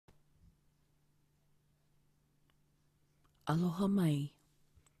Aloha mai.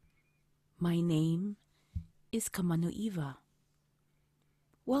 My name is Kamanuiwa.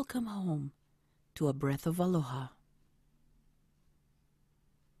 Welcome home to a breath of aloha.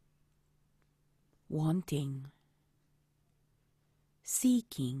 Wanting,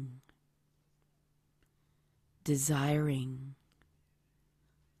 seeking, desiring,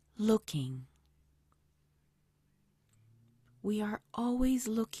 looking. We are always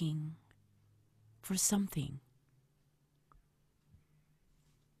looking for something.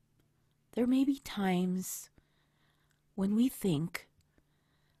 There may be times when we think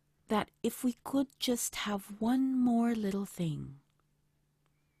that if we could just have one more little thing,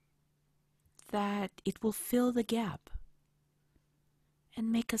 that it will fill the gap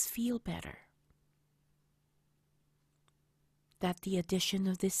and make us feel better. That the addition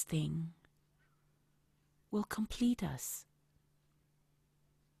of this thing will complete us.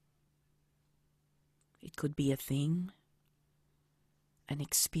 It could be a thing, an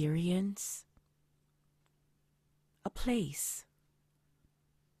experience, a place,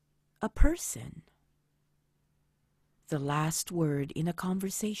 a person, the last word in a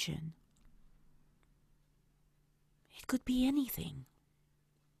conversation. It could be anything.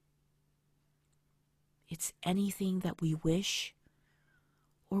 It's anything that we wish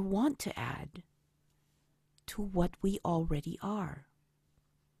or want to add to what we already are.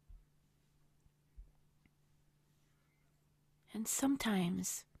 And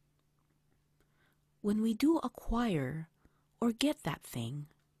sometimes, when we do acquire or get that thing,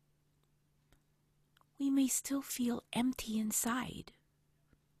 we may still feel empty inside.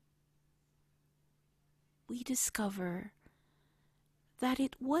 We discover that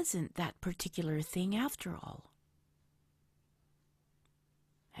it wasn't that particular thing after all.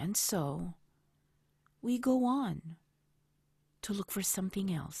 And so, we go on to look for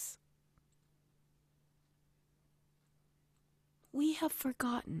something else. We have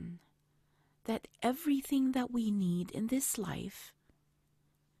forgotten that everything that we need in this life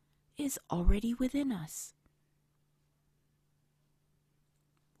is already within us.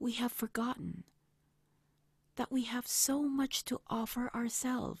 We have forgotten that we have so much to offer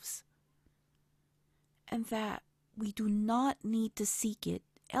ourselves and that we do not need to seek it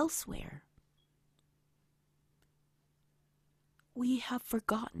elsewhere. We have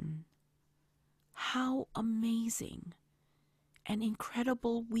forgotten how amazing and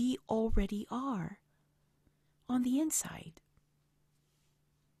incredible we already are on the inside.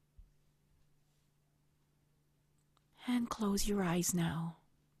 And close your eyes now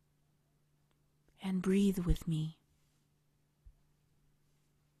and breathe with me.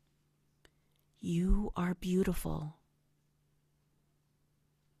 You are beautiful.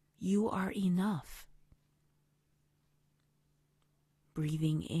 You are enough.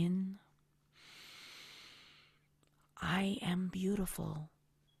 Breathing in, I am beautiful.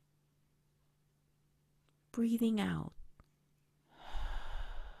 Breathing out,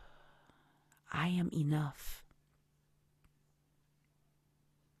 I am enough.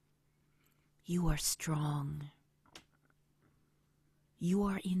 You are strong. You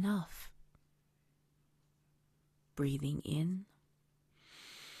are enough. Breathing in,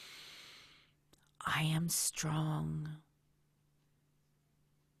 I am strong.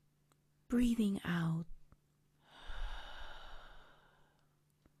 Breathing out,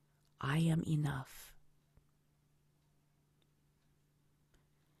 I am enough.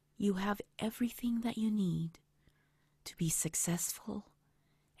 You have everything that you need to be successful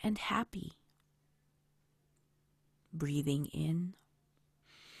and happy. Breathing in,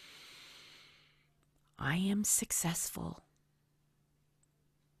 I am successful.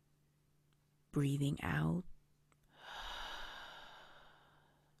 Breathing out,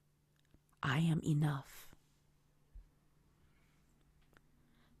 I am enough.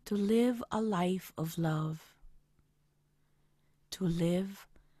 To live a life of love, to live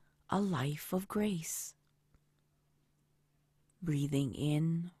a life of grace. Breathing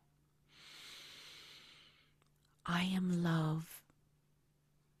in, I am love.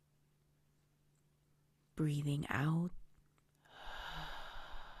 Breathing out,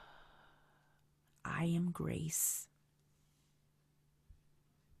 I am grace.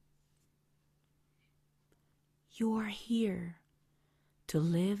 You are here to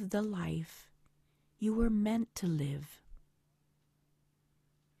live the life you were meant to live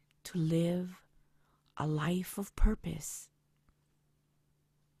a life of purpose.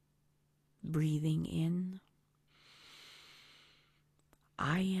 Breathing in,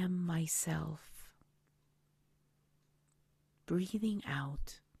 I am myself. Breathing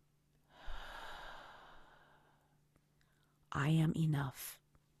out, I am enough.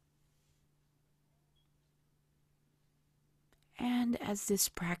 And as this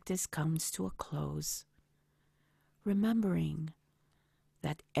practice comes to a close, remembering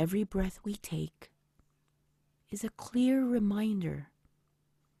that every breath we take is a clear reminder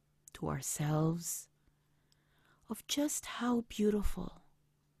to ourselves of just how beautiful,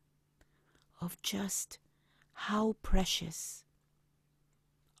 of just how precious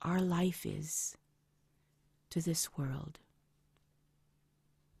our life is to this world.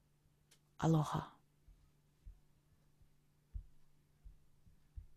 Aloha.